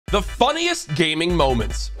The funniest gaming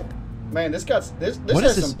moments. Man, this has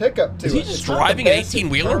some pickup to it. Is he just driving an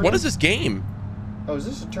 18-wheeler? What is this game? Oh, is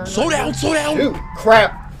this a turn? Slow down, slow down. Dude,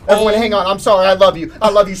 crap. Everyone, hang on. I'm sorry. I love you. I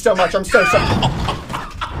love you so much. I'm so sorry.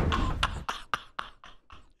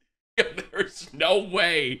 There's no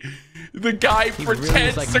way the guy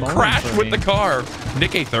pretends to crash with the car.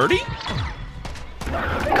 Nick A30?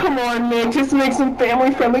 Come on, Nick. Just make some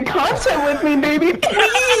family-friendly content with me, baby.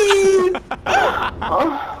 Please.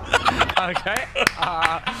 Okay.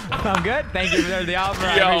 I'm good. Thank you for the offer.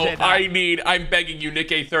 Yo, I'm begging you, Nick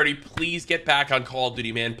A30, please get back on Call of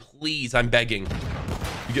Duty, man. Please, I'm begging.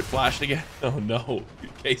 You get flashed again? Oh, no.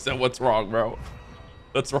 Queso, what's wrong, bro?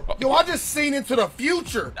 What's wrong? Yo, I just seen into the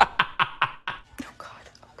future.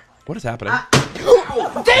 What is happening?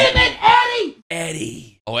 Damn it, Eddie!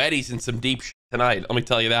 Eddie. Oh, Eddie's in some deep shit tonight. Let me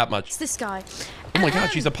tell you that much. It's this guy. Oh my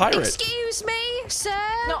God, she's a pirate. Excuse me, sir.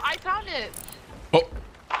 No, I found it. Oh.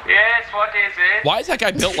 Yes, what is it? Why is that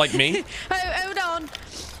guy built like me? Hold on.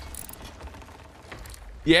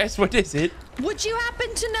 Yes, what is it? Would you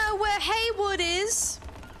happen to know where Haywood is?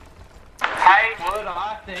 Haywood,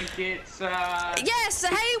 I think it's, Yes,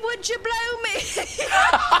 Haywood, you blow me.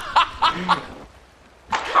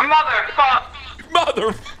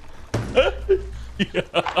 Mother. Yeah.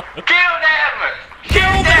 Kill them!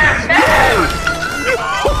 Kill them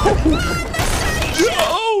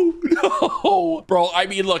No! Bro, I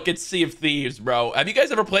mean, look, it's Sea of Thieves, bro. Have you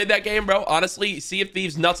guys ever played that game, bro? Honestly, Sea of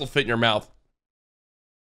Thieves nuts will fit in your mouth.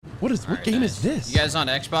 What game is this? You guys on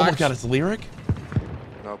Xbox? Oh my God, it's Lyric?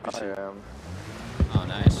 No, PC. I am. Oh,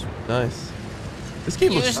 nice. Nice. This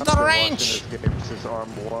game looks... Use the range! This game since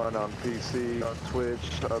ARM1 on PC, on Twitch.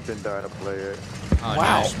 I've been dying to play it. Oh,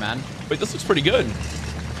 wow. Nice, man. Wait, this looks pretty good.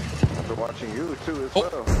 I've been watching you, too, as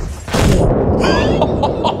well.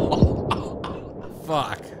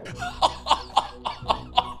 Fuck.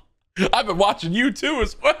 I've been watching you, too,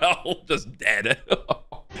 as well. Just dead.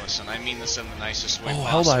 Listen, I mean this in the nicest way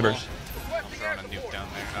possible. Helldivers. I'm throwing a nuke down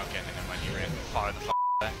there. Okay, never mind. You ran far the f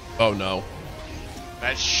back. Oh, no.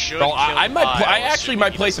 That should Bro, I actually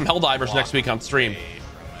might play some Helldivers next week on stream.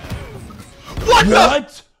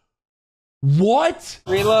 What? What?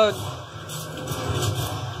 Reload.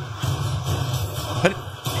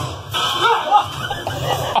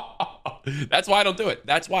 That's why I don't do it.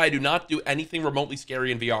 That's why I do not do anything remotely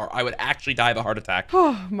scary in VR. I would actually die of a heart attack.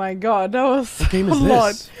 Oh my God, that was what game is a this?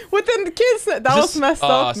 lot. Within the kids, that was messed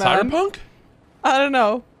up, man. Cyberpunk? I don't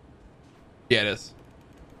know. Yeah, it is.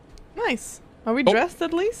 Nice. Are we dressed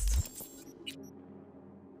at least?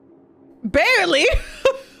 Barely.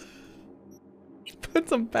 Put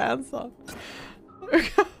some pants on.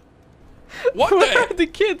 What Where are the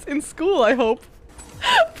kids in school? I hope.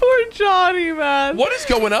 Poor Johnny, man. What is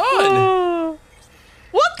going on?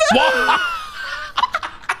 What the?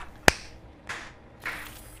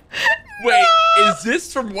 Wait, is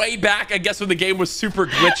this from way back? I guess when the game was super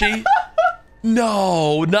glitchy.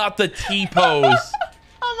 No, not the T-pose.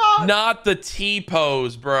 Not the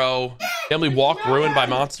T-pose, bro. Family walk ruined by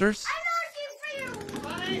monsters?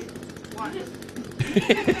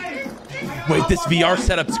 Wait, this VR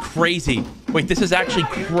setup's crazy. Wait, this is actually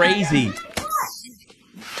crazy.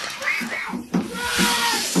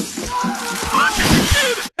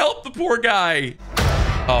 Help the poor guy.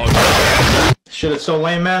 Oh, no. Shit, it's so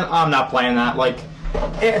lame, man. I'm not playing that. Like,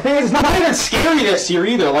 it's not even scary this year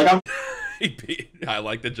either. Like, I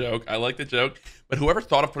like the joke. I like the joke. But whoever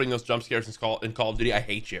thought of putting those jump scares in Call of Duty, I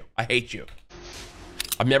hate you. I hate you.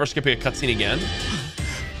 I'm never skipping a cutscene again.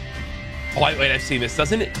 Oh, wait, I've seen this,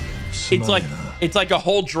 doesn't it? It's like a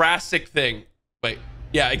whole Jurassic thing. Wait,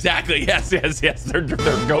 yeah, exactly. Yes. They're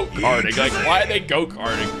go-karting. Like, why are they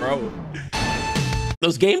go-karting, bro?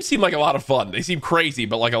 Those games seem like a lot of fun. They seem crazy,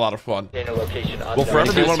 but like a lot of fun. Will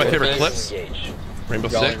forever be one of my favorite clips. Rainbow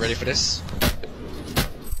Six. Ready for this?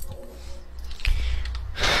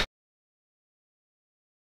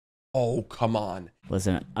 Oh, come on.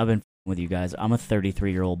 Listen, I've been with you guys. I'm a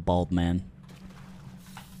 33-year-old bald man.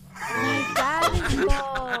 My dad is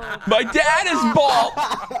bald. My dad is bald.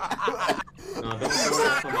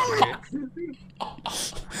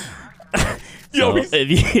 So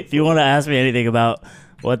if you want to ask me anything about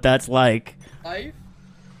what that's like, Life?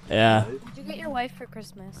 Yeah. Did you get your wife for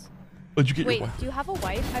Christmas? What'd you get? Wait, your wife? do you have a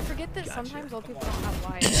wife? I forget that sometimes old people don't have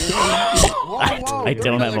wives. I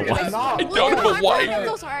don't have a wife. I don't have a wife. I'm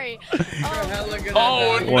so sorry.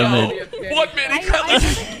 Oh no! 1 minute. I have a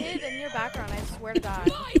kid in your background. I swear to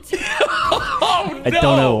God. Oh no! I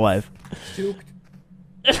don't have a wife.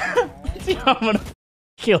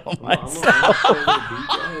 kill myself.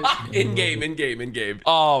 In game.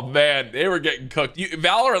 Oh man, they were getting cooked.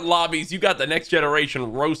 Valorant lobbies, you got the next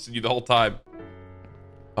generation roasting you the whole time.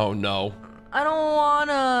 Oh no. I don't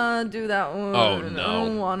wanna do that one. Oh no. I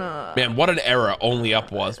don't wanna. Man, what an era Only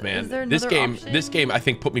Up was, man. Is there This another game I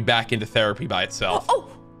think put me back into therapy by itself. Oh!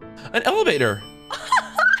 An elevator.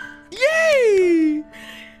 Yay!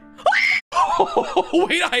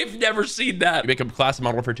 Wait, I've never seen that. You make a class in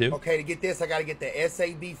Modern Warfare 2? Okay, to get this, I gotta get the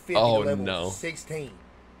SAB 50 Oh, level no. 16.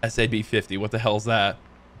 SAB 50, what the hell's that?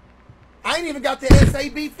 I ain't even got the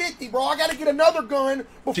SAB 50, bro. I gotta get another gun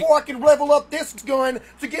before I can level up this gun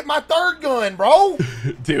to get my third gun, bro.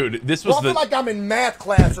 Dude, this was I feel like I'm in math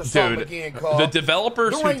class or something again, cuz. The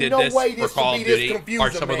developers who did this for Call of Duty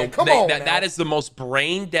are some of the... That is the most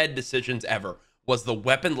brain-dead decisions ever, was the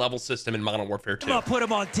weapon level system in Modern Warfare 2. I'm gonna put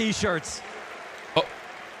them on t-shirts. Oh.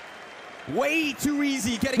 Way too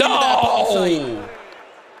easy getting into that bomb site.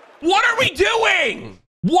 What are we doing?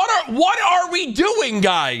 What are we doing,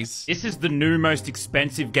 guys? This is the new most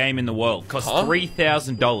expensive game in the world. Costs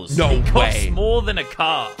 $3,000. No it costs way. more than a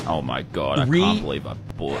car. Oh my god, I can't believe I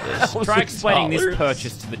bought this. Try explaining this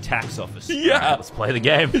purchase to the tax office. Yeah. Right, let's play the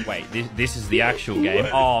game. Wait, this is the actual game.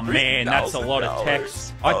 Oh man, that's a lot of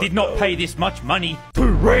text. I did not pay this much money to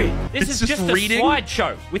read. This is just a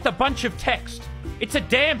slideshow with a bunch of text. It's a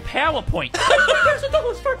damn PowerPoint.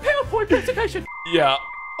 $3,000 for a PowerPoint presentation. Yeah.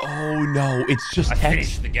 Oh no, it's just text. I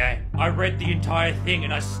finished the game. I read the entire thing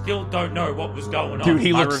and I still don't know what was going on. Dude,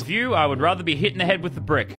 he looks... review, I would rather be hit in the head with the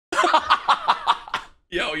brick.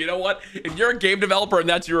 Yo, you know what? If you're a game developer and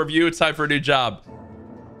that's your review, it's time for a new job.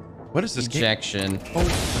 What is this Ejection. game?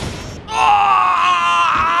 Oh.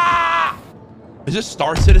 Ah! Is this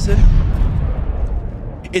Star Citizen?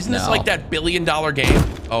 Isn't this like that billion-dollar game?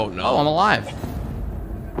 Oh no. Oh, I'm alive.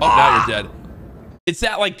 Oh, now you're dead. It's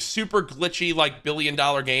that like super glitchy like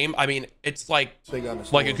billion-dollar game. I mean, it's like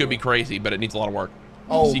it could be crazy, but it needs a lot of work.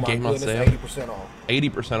 Oh See my game on goodness, sale. 80% off.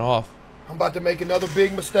 80% off. I'm about to make another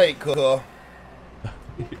big mistake, cuz.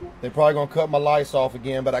 They're probably gonna cut my lights off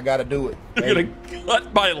again, but I gotta do it. They're gonna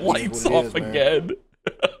cut my lights off again.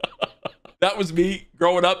 That was me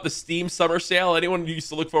growing up, the Steam summer sale. Anyone who used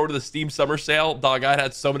to look forward to the Steam summer sale? Dog, I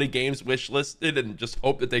had so many games wish listed and just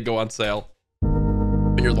hope that they go on sale.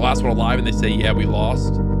 When you're the last one alive and they say, yeah, we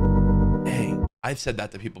lost. Dang, I've said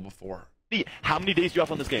that to people before. How many days do you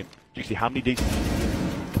have on this game? Jinxie, how many days?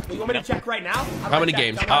 You want me to check right now? How many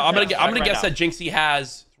games? I'm gonna guess that Jinxie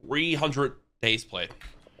has 300 days played.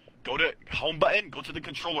 Go to home button, go to the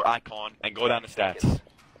controller icon, and go down to stats.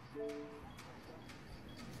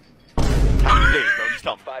 How many days, bro? Just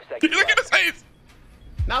tell me. 5 seconds. Look at his face.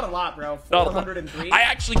 Not a lot, bro. 403. I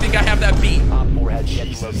actually think I have that beat.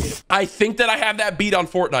 I think that I have that beat on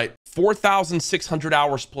Fortnite. 4,600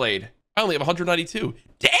 hours played. I only have 192.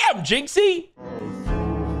 Damn, Jinxie!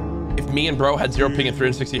 If me and bro had 0 ping and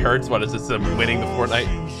 360 hertz, what is this, winning the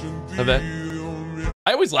Fortnite event?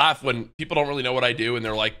 I always laugh when people don't really know what I do and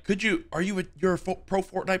they're like, you're a pro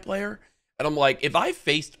Fortnite player? And I'm like, if I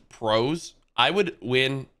faced pros, I would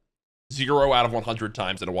win 0 out of 100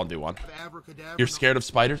 times in a 1v1. You're scared of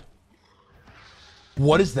spiders?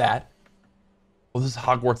 What is that? Oh, this is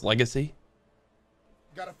Hogwarts Legacy?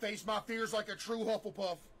 Gotta face my fears like a true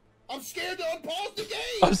Hufflepuff. I'm scared to unpause the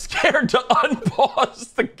game. I'm scared to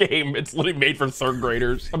unpause the game. It's literally made for 3rd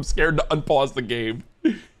graders. I'm scared to unpause the game.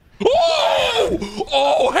 Oh!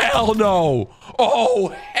 Oh, hell no! Oh,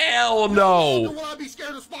 hell no! Will I be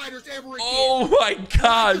scared of spiders ever again? Oh my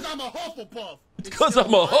god! Because I'm a Hufflepuff. It's because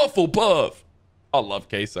I'm a Hufflepuff. I love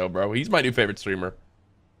Queso, bro. He's my new favorite streamer.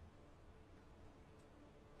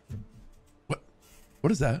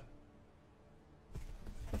 What is that?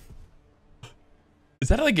 Is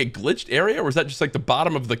that like a glitched area or is that just like the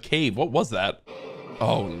bottom of the cave? What was that?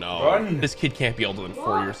 Oh no. Run. This kid can't be older than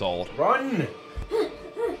 4 years old. Run.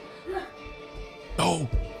 Oh.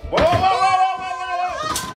 Whoa, whoa,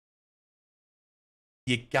 whoa, whoa.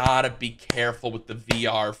 You gotta be careful with the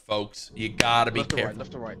VR, folks. You gotta be careful.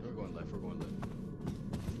 Left or right. We're going left. We're going left.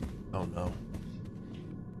 Oh no.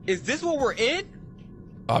 Is this what we're in?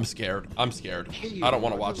 I'm scared. I'm scared. I don't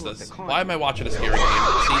want to watch this. Why am I watching a scary game?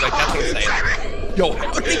 See, like, that's what I'm saying. Yo,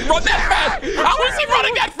 how did he run that fast? How is he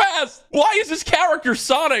running that fast? Why is this character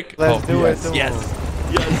Sonic? Let's do it. Yes.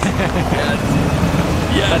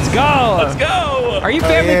 Yes. Let's go. Let's go. Are you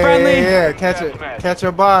family friendly? Yeah, catch it. Catch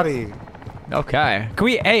your body. Okay. Can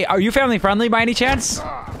we? Hey, are you family friendly by any chance?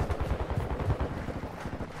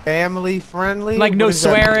 Family friendly? Like no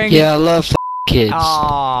swearing? Yeah, I love kids.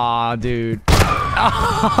 Aw, dude.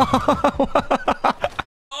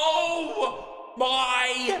 Oh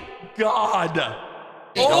my god.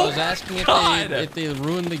 I was asking if they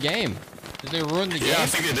ruined the game. Did they ruin the game? Yeah, I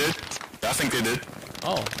think they did. I think they did.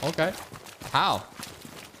 Oh, okay. How?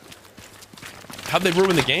 How'd they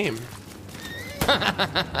ruin the game?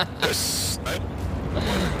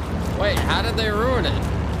 Wait, how did they ruin it?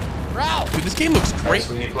 Ralph! Dude, this game looks great.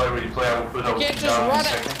 You can't just run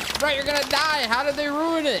it. Right, you're gonna die. How did they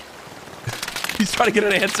ruin it? He's trying to get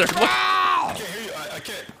an answer. Wow! I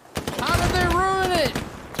can't. How did they ruin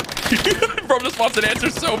it? Bro just wants an answer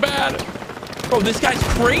so bad. Bro, this guy's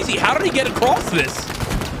crazy. How did he get across this?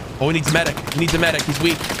 Oh, he needs a medic. He needs a medic. He's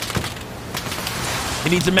weak. He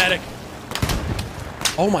needs a medic.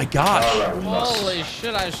 Oh my gosh. Holy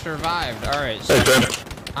shit, I survived. All right. So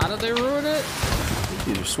how did they ruin it?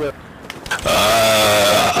 You sweat.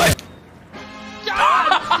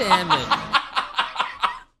 God damn it.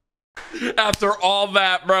 After all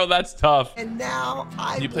that, bro, that's tough. And now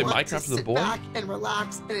I you play want Minecraft to as a sit boy? back and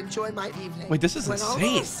relax and enjoy my evening. Wait, this is when insane.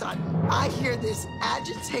 All of a sudden, I hear this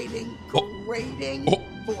agitating, grating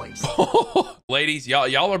voice. Ladies,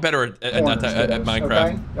 y'all are better at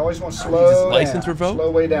Minecraft. Okay? You always want to slow license down. revoked?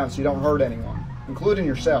 Slow way down so you don't hurt anyone, including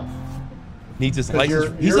yourself. Needs his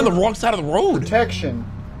license. He's on the wrong side of the road. Protection,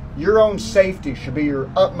 your own safety should be your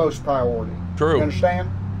utmost priority. True. You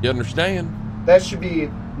understand? You understand? That should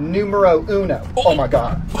be numero uno. Oh my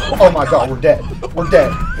god. Oh my god, we're dead. We're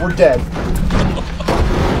dead. We're dead.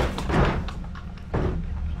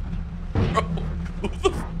 Who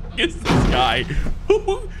the f is this guy?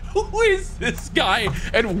 Who is this guy?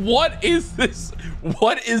 And what is this?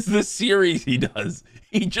 What is the series he does?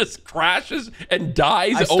 He just crashes and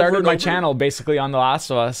dies. I started over my over. channel basically on The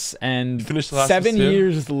Last of Us, and Finished The Last of Us 7 2?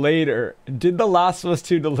 years later, did The Last of Us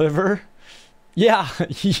 2 deliver? Yeah,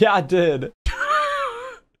 yeah, it did.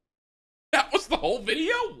 That was the whole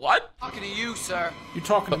video? What? Talking to you, sir. You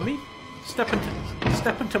talking to me? Step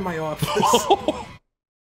into my office.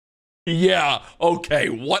 Yeah, okay.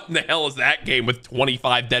 What in the hell is that game with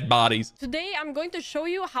 25 dead bodies? Today I'm going to show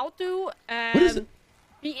you how to be those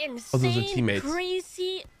are insane, teammates.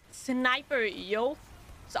 crazy sniper, yo.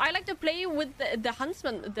 So I like to play with the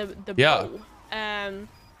huntsman, the Yeah. bow. And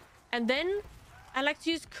then I like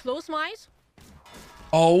to use close my eyes.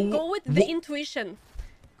 Oh. Go with the intuition.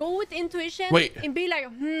 Go with intuition. Wait. And be like,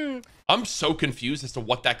 I'm so confused as to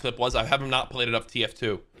what that clip was. I have not played enough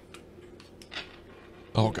TF2.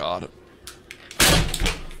 Oh, God.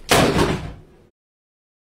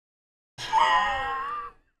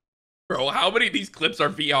 Bro, how many of these clips are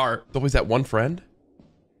VR? Oh, is that one friend?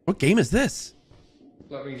 What game is this?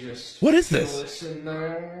 Let me just. What is this? Listen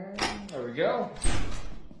there. There we go.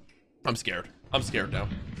 I'm scared. I'm scared now.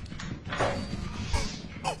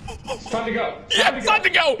 It's time to go. Yeah, it's time to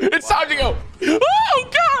go. It's time to go. Oh,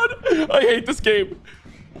 God. I hate this game.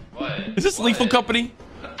 What? Is this Lethal Company?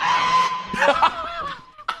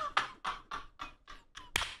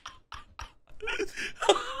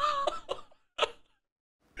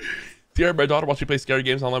 Dear, my daughter watching me play scary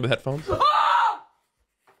games online with headphones.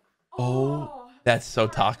 Oh, that's so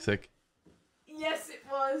toxic. Yes, it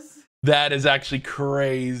was. That is actually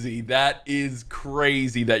crazy. That is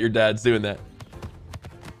crazy that your dad's doing that.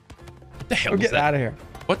 What the hell is Get that? out of here.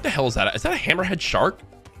 What the hell is that? Is that a hammerhead shark?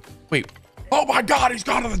 Wait. Oh my God, he's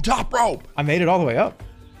gone to the top rope. I made it all the way up.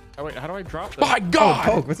 Oh, wait, how do I drop this? My God.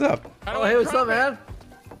 Oh, Poke, what's up? Oh, hey, what's up, man?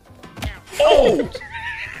 Oh.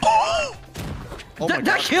 Oh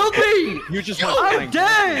that killed me! You just I'm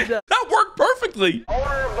dead! That worked perfectly.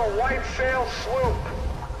 Owner of the white sail sloop,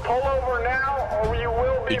 pull over now or you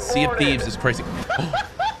will be Sea of boarded. Thieves is crazy.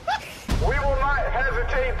 We will not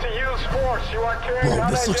hesitate to use force. You are carrying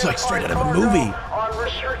Bro, this looks like straight out of a movie. on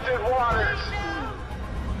restricted waters.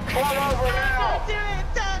 Pull over now.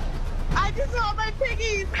 I just want my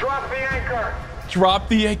piggies. Drop the anchor. Drop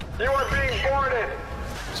the egg. You are being boarded.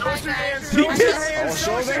 Show the hands, show the hands,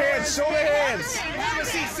 show the hands, show the hands. Have a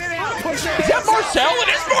seat, sit down. Push your Is that Marcel? It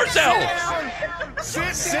is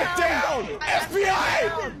Marcel. Sit down.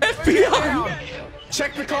 FBI. FBI.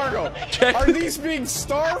 Check the cargo. Check. Are these being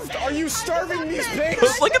starved? Are you starving these pigs?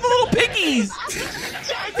 Look at the little piggies.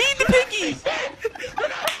 Feed the piggies.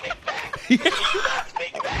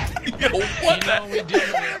 Yo, what the?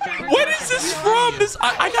 What is this from? This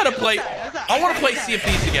I gotta play. I want to play Sea of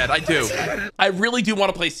Thieves again. I do. I really do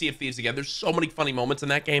want to play Sea of Thieves again. There's so many funny moments in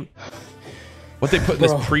that game. What they put in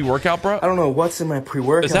this pre-workout, bro? I don't know what's in my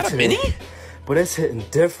pre-workout. Is that a today, mini? But it's hitting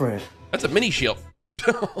different. That's a mini shield.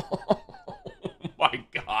 Oh my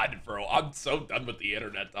God, bro. I'm so done with the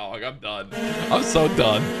internet, dog. I'm done. I'm so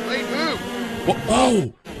done. Wait, move.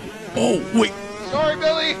 Oh. Oh, wait. Sorry,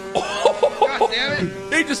 Billy. God damn it.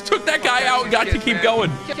 They just took that guy out and got to keep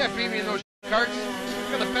going. You can't beat me in those carts.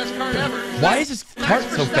 got the best card ever. Why is this cart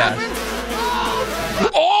so fast?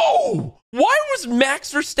 Oh! Why was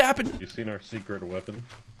Max Verstappen? You seen our secret weapon?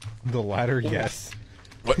 The ladder, yes.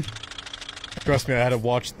 What? Trust me, I had to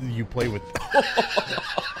watch you play with.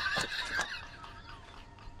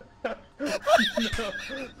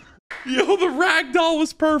 Yo, the ragdoll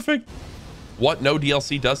was perfect. What no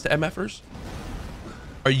DLC does to MFers?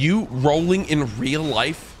 Are you rolling in real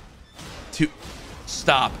life to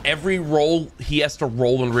stop every roll he has to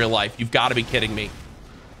roll in real life? You've got to be kidding me.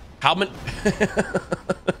 How many?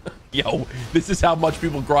 Yo, this is how much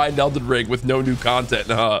people grind Elden Ring with no new content,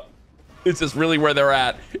 huh? This is really where they're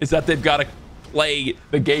at, is that they've got to play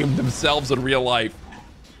the game themselves in real life.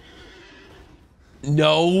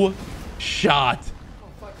 No shot.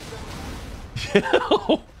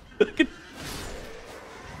 Yo, look at...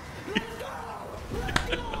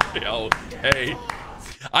 Yo, hey,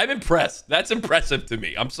 I'm impressed. That's impressive to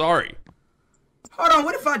me. I'm sorry. Hold on,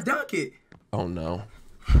 what if I dunk it? Oh no.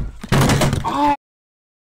 Oh.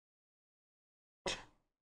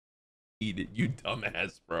 Eat it, you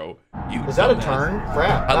dumbass, bro. You Is that a dumbass. turn?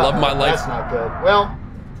 Crap. I love my life. That's not good. Well,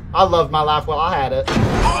 I loved my life while I had it.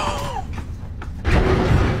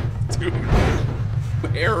 Dude,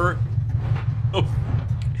 where the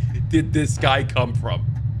fuck did this guy come from?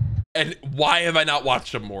 And why have I not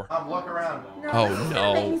watched him more? Look around. Oh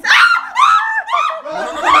no.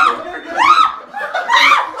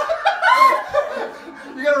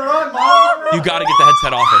 You gotta run, Mom. You gotta get the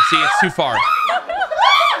headset off her. See, it's too far.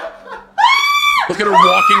 Look at her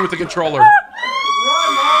walking with the controller.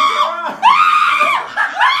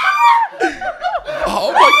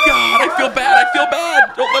 Oh my god, I feel bad. I feel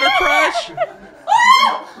bad. Don't let her crash.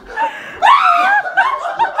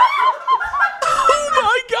 Oh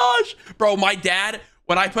my gosh. Bro, my dad,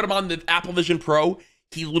 when I put him on the Apple Vision Pro,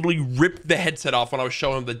 he literally ripped the headset off when I was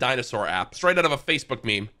showing him the dinosaur app. Straight out of a Facebook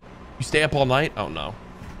meme. You stay up all night? Oh no.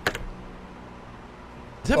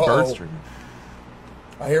 Is that birds chirping?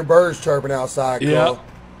 I hear birds chirping outside, Yep. Carl.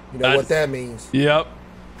 You know what that means. Yep.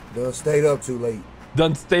 Done stayed up too late.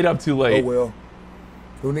 Done stayed up too late. Oh well.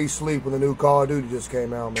 Who needs sleep when the new Call of Duty just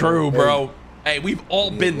came out, man? True, Hey. bro. Hey, we've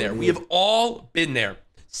all been there. We have all been there.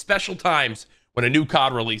 Special times when a new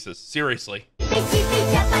COD releases. Seriously.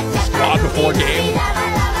 Squad before game.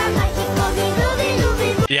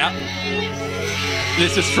 Yeah.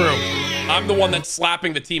 This is true. I'm the one that's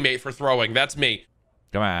slapping the teammate for throwing. That's me.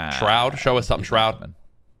 Come on. Shroud, show us something, Shroud.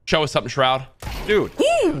 Show us something, Shroud. Dude.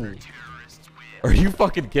 Are you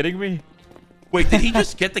fucking kidding me? Wait, did he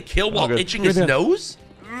just get the kill while good. itching Good his hit. nose?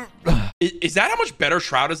 Is that how much better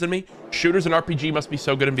Shroud is than me? Shooters and RPG must be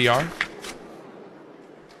so good in VR.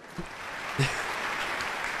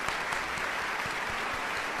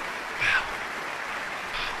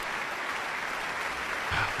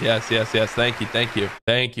 Yes.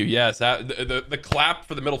 Thank you. Yes, the clap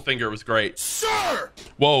for the middle finger was great. Sir!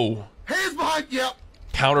 Whoa. Hands behind, yep.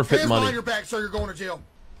 Counterfeit Hands money. behind your back, sir. You're going to jail.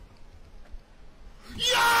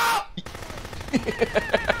 Yeah!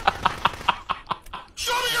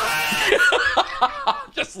 Show me your hand!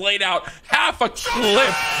 Just laid out half a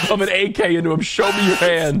clip of an AK into him. Show me your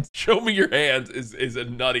hands. Show me your hands is a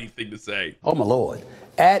nutty thing to say. Oh my lord.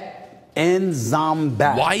 At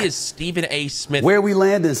Nzambak. Why is Stephen A. Smith Where we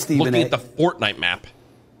landing, Stephen looking A? at the Fortnite map?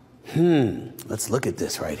 Let's look at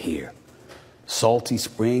this right here. Salty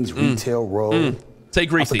Springs Retail Road. Say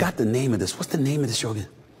greasy. I forgot the name of this. What's the name of this show again?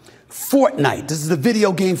 Fortnite. This is the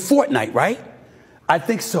video game Fortnite, right? I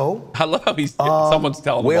think so. I love how he's someone's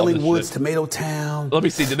telling him all Wailing this Woods, shit. Tomato Town. Let me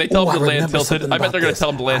see. Did they tell him to land tilted? I bet they're going to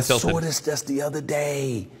tell him to land tilted. I saw this just the other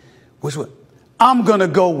day. Which one? I'm going to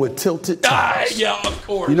go with Tilted Towers. Yeah, of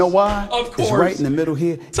course. You know why? Of course. It's right in the middle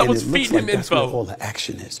here. Someone's and it looks feeding like him that's where info. all the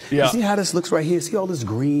action is. Yeah. You see how this looks right here? See all this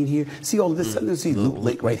green here? See all of this? See Loot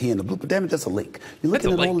Lake right here in the blue. But damn it, that's a lake. You're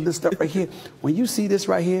looking at all of this stuff right here. When you see this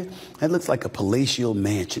right here, that looks like a palatial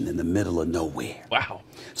mansion in the middle of nowhere. Wow.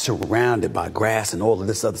 Surrounded by grass and all of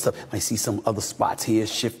this other stuff. I see some other spots here,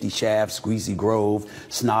 Shifty Shafts, Greasy Grove,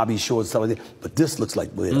 Snobby Shores, stuff like that. But this looks like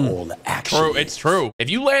where all the action True, is. it's true. If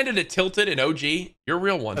you landed at tilted in OG, you're a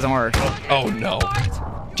real one. Doesn't work. Oh no.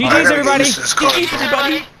 GG's everybody. GG's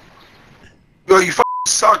everybody. Yo, you fucking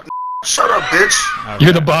suck. Shut up, bitch.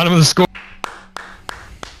 You're the bottom of the score.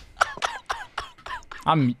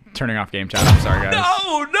 I'm turning off game chat. I'm sorry,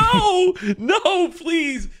 guys. No,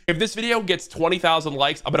 please. If this video gets 20,000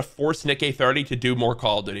 likes, I'm going to force Nick A30 to do more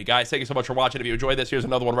Call of Duty. Guys, thank you so much for watching. If you enjoyed this, here's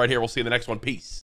another one right here. We'll see you in the next one. Peace.